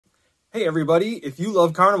Hey everybody, if you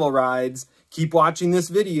love carnival rides, keep watching this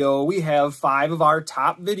video. We have 5 of our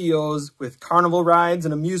top videos with carnival rides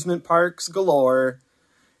and amusement parks galore.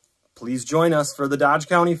 Please join us for the Dodge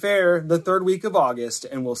County Fair the 3rd week of August,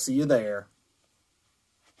 and we'll see you there.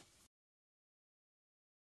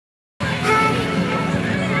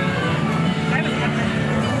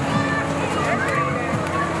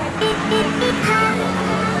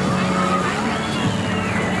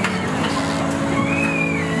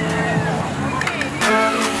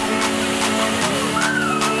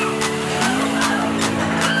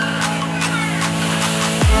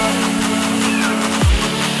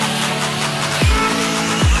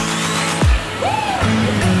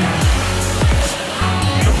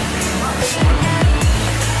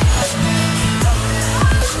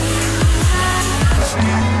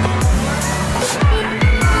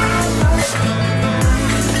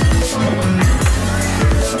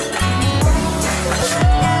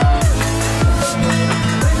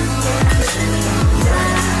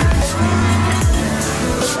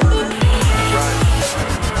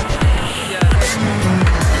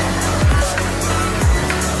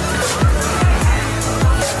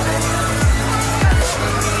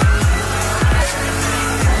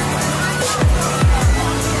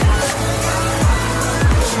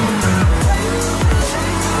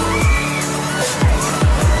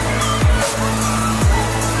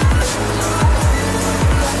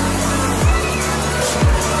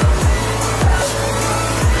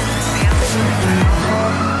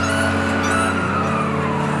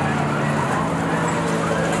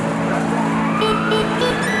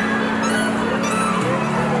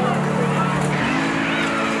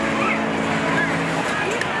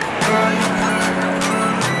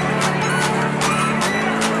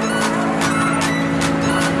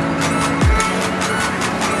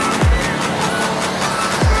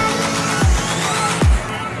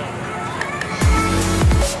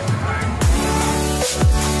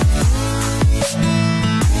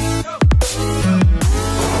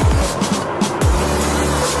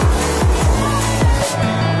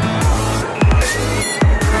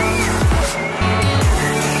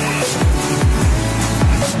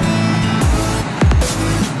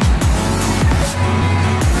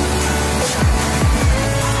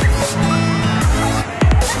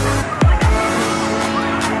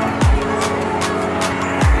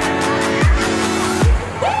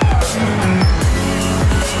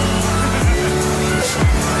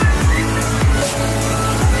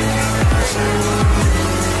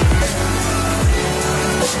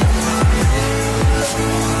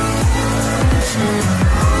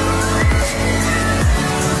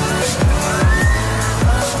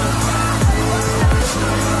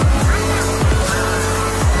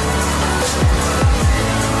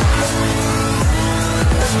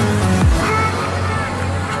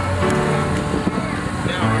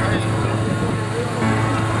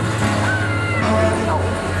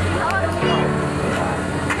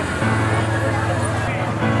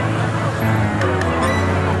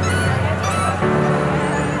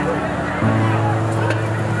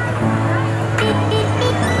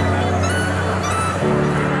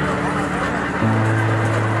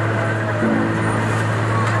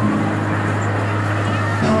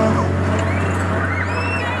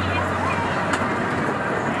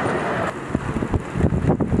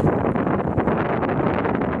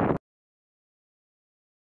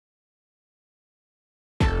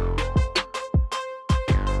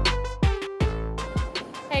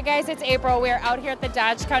 Hey guys, it's April. We're out here at the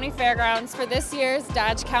Dodge County Fairgrounds for this year's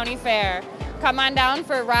Dodge County Fair. Come on down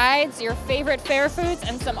for rides, your favorite fair foods,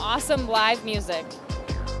 and some awesome live music.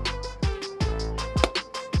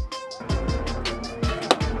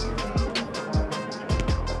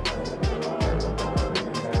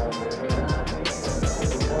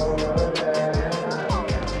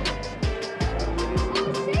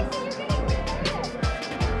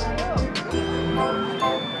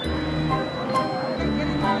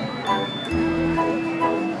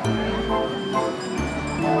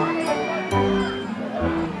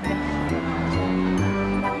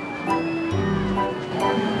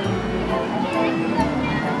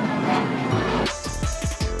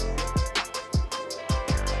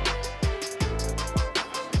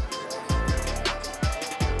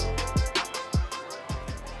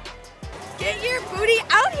 Get your booty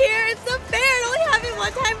out here. It's the fair. It only happens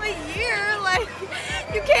one time a year. Like,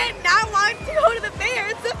 you can't not want to go to the fair.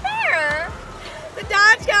 It's the fair. The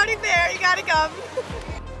Dodge County Fair. You gotta come.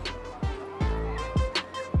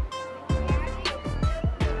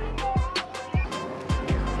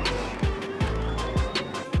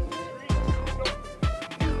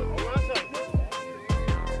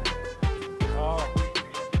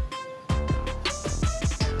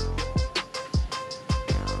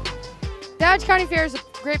 Dodge County Fair is a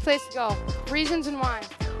great place to go. Reasons and why.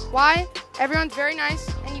 Why? Everyone's very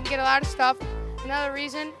nice and you can get a lot of stuff. Another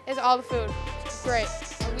reason is all the food. It's great.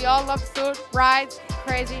 We all love the food. Rides,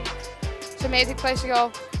 crazy. It's an amazing place to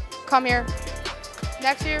go. Come here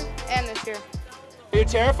next year and this year. Are you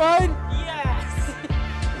terrified? Yes.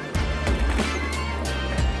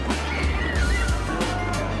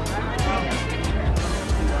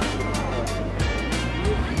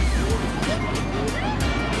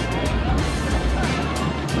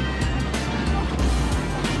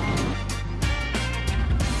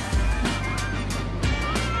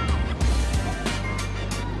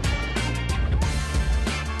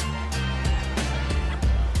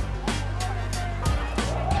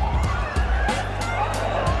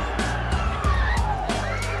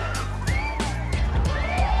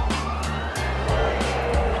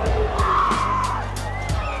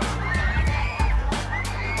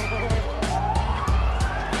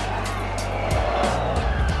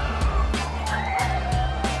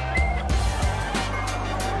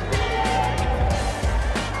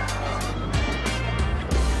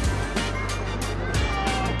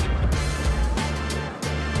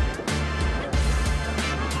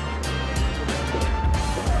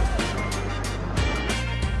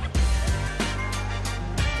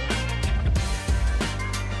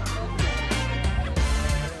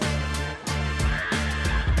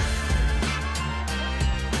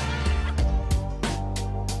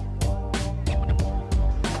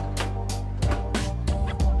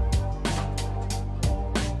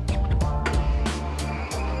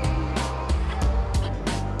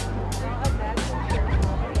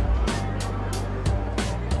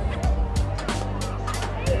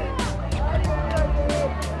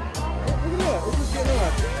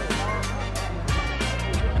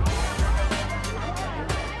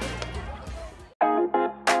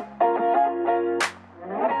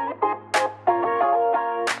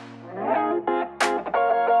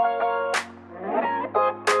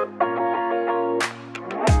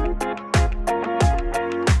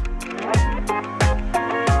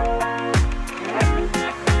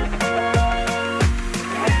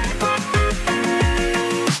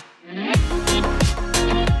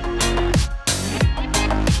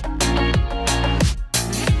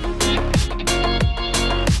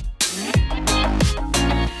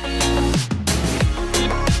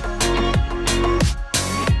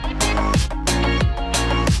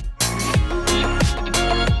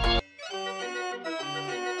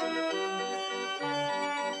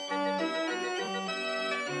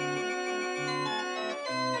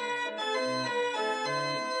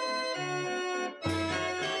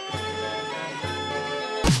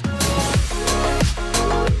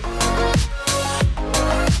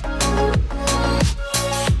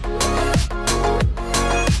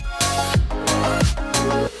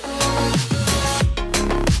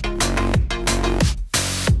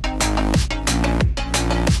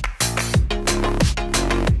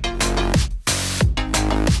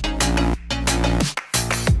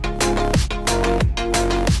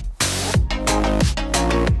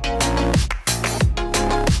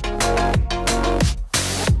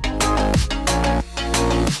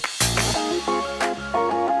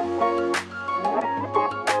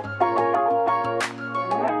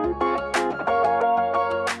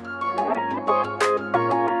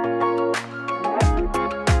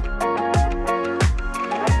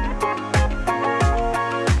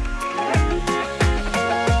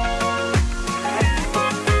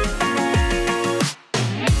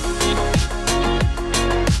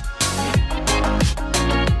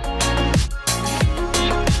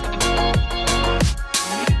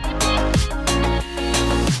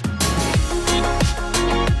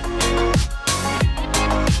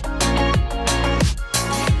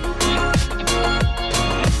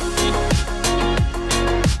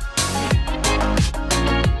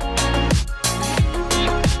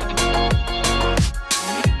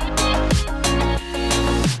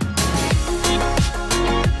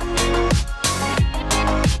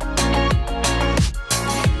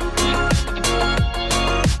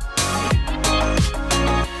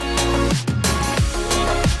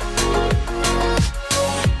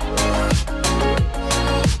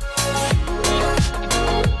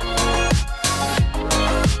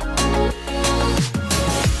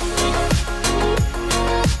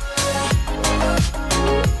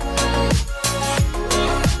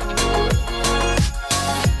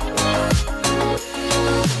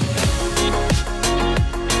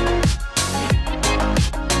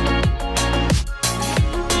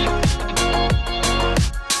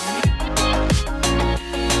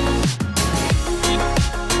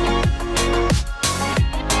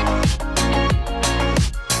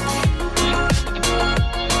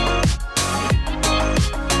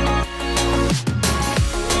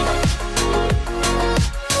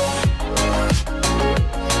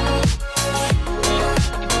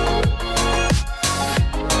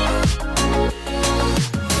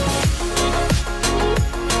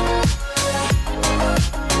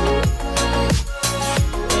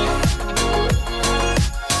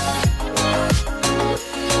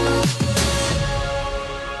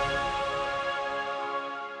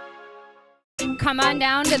 Come on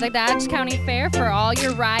down to the Dodge County Fair for all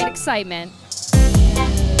your ride excitement. It's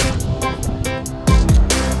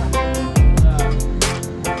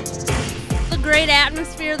a great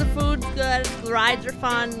atmosphere, the food's good, the rides are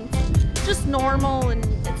fun, just normal and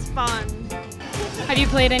it's fun. Have you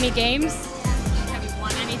played any games? Have you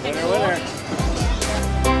won anything cool?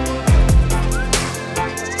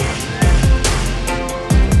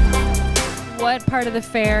 What part of the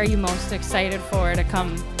fair are you most excited for to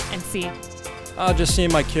come and see? Just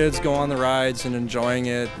seeing my kids go on the rides and enjoying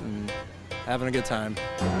it and having a good time.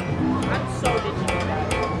 I'm so digital.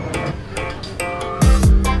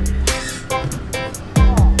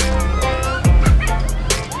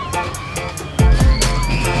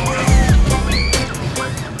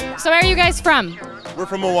 So where are you guys from? We're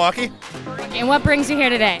from Milwaukee. And what brings you here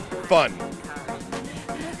today? Fun.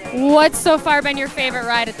 What's so far been your favorite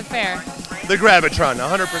ride at the fair? The Gravitron,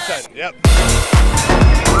 100%. Yep.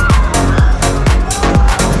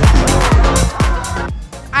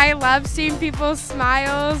 I love seeing people's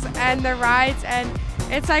smiles and the rides, and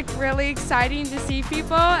it's like really exciting to see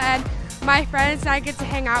people, and my friends and I get to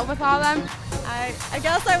hang out with all of them. I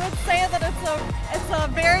guess I would say that it's a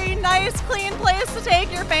very nice, clean place to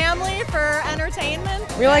take your family for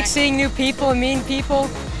entertainment. We like seeing new people and meeting people.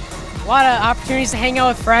 A lot of opportunities to hang out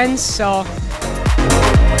with friends, so.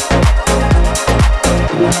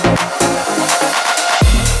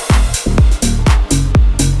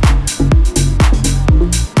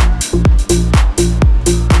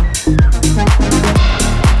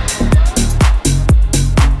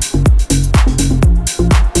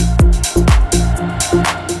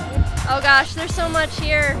 There's so much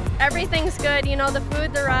here. Everything's good, you know, the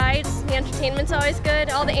food, the rides, the entertainment's always good.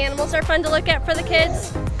 All the animals are fun to look at for the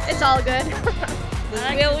kids. It's all good.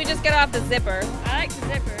 We just got off the zipper. I like the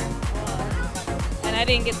zipper. And I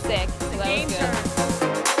didn't get sick, so that was good.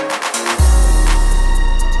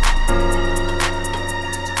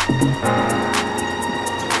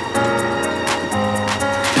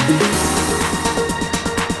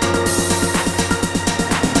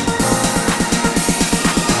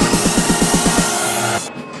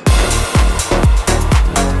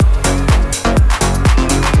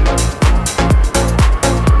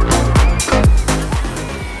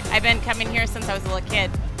 I've been coming here since I was a little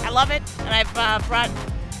kid. I love it, and I've brought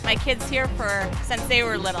my kids here since they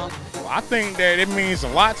were little. Well, I think that it means a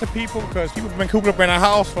lot to people because people have been cooped up in a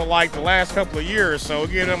house for like the last couple of years, so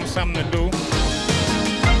give them something to do.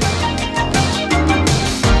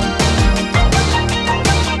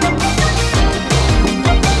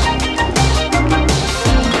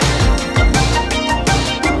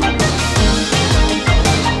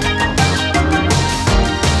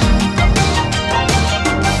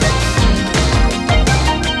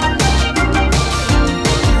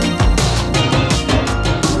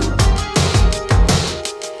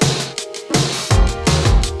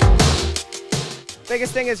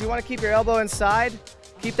 Biggest thing is you want to keep your elbow inside,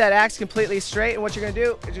 keep that axe completely straight, and what you're going to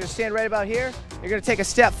do is you're going to stand right about here. You're going to take a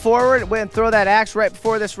step forward and throw that axe right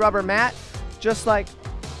before this rubber mat, just like.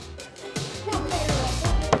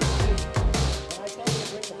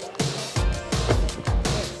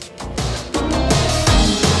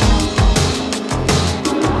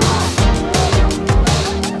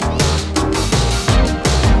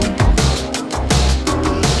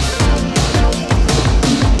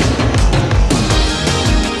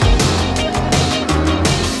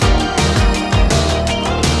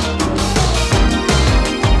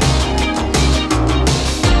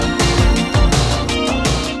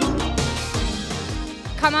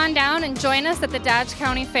 Come on down and join us at the Dodge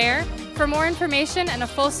County Fair. For more information and a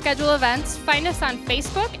full schedule of events, find us on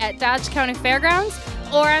Facebook at Dodge County Fairgrounds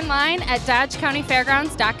or online at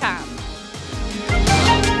dodgecountyfairgrounds.com.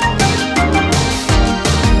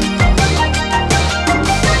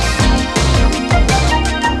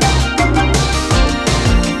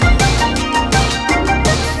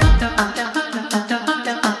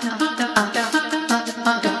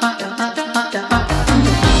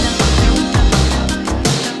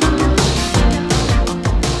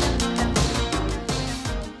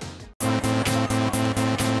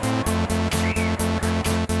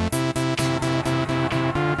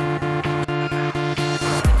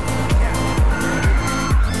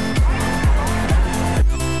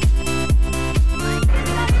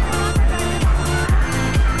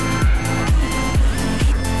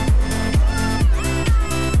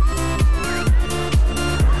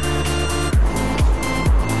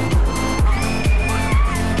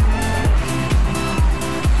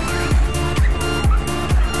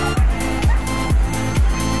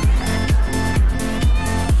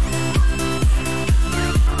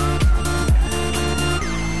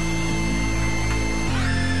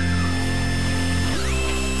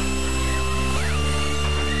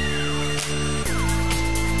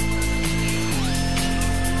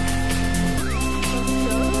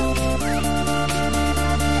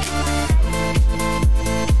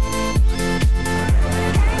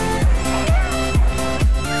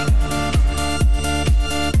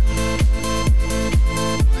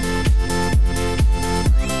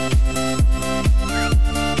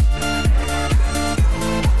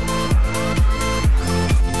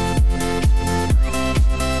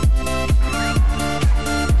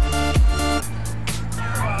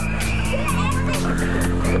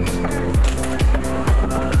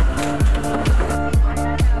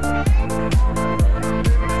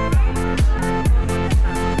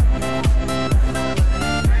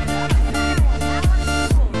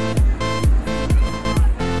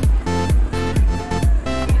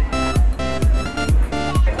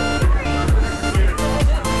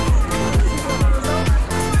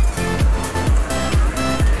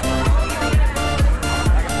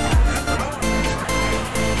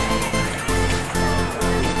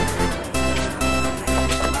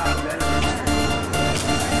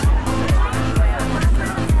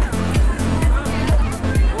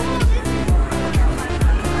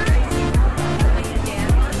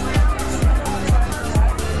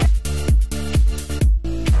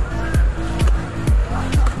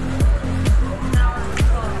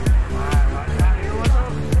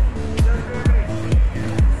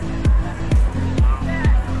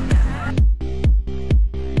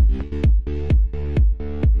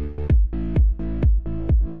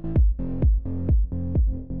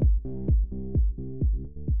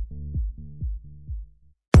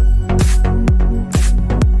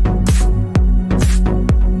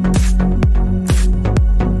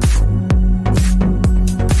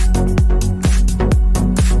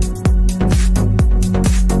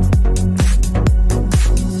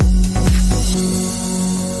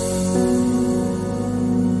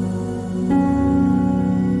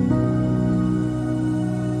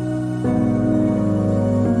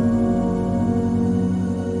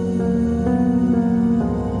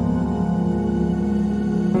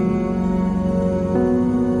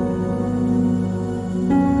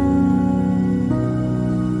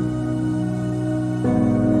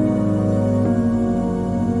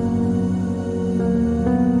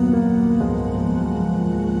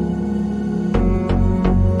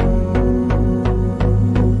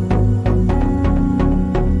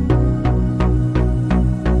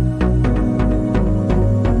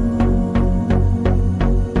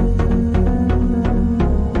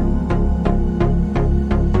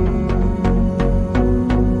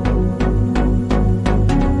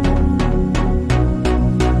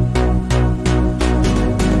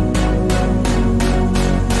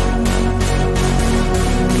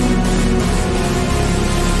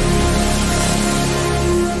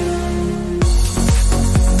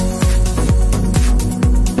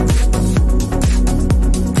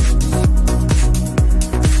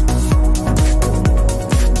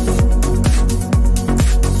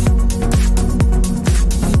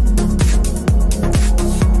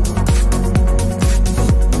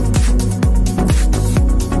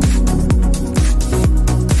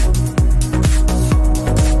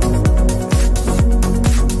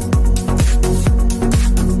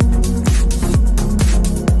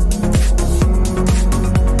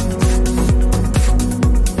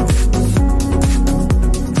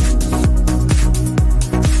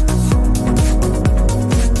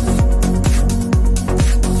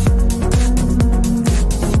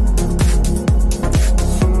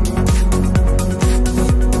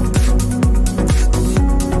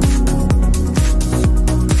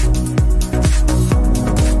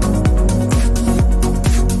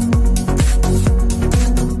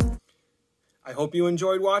 hope you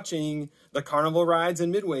enjoyed watching the carnival rides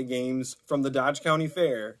and midway games from the Dodge County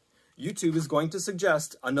Fair. YouTube is going to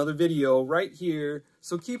suggest another video right here,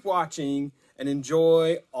 so keep watching and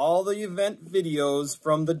enjoy all the event videos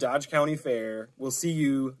from the Dodge County Fair. We'll see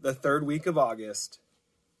you the third week of August.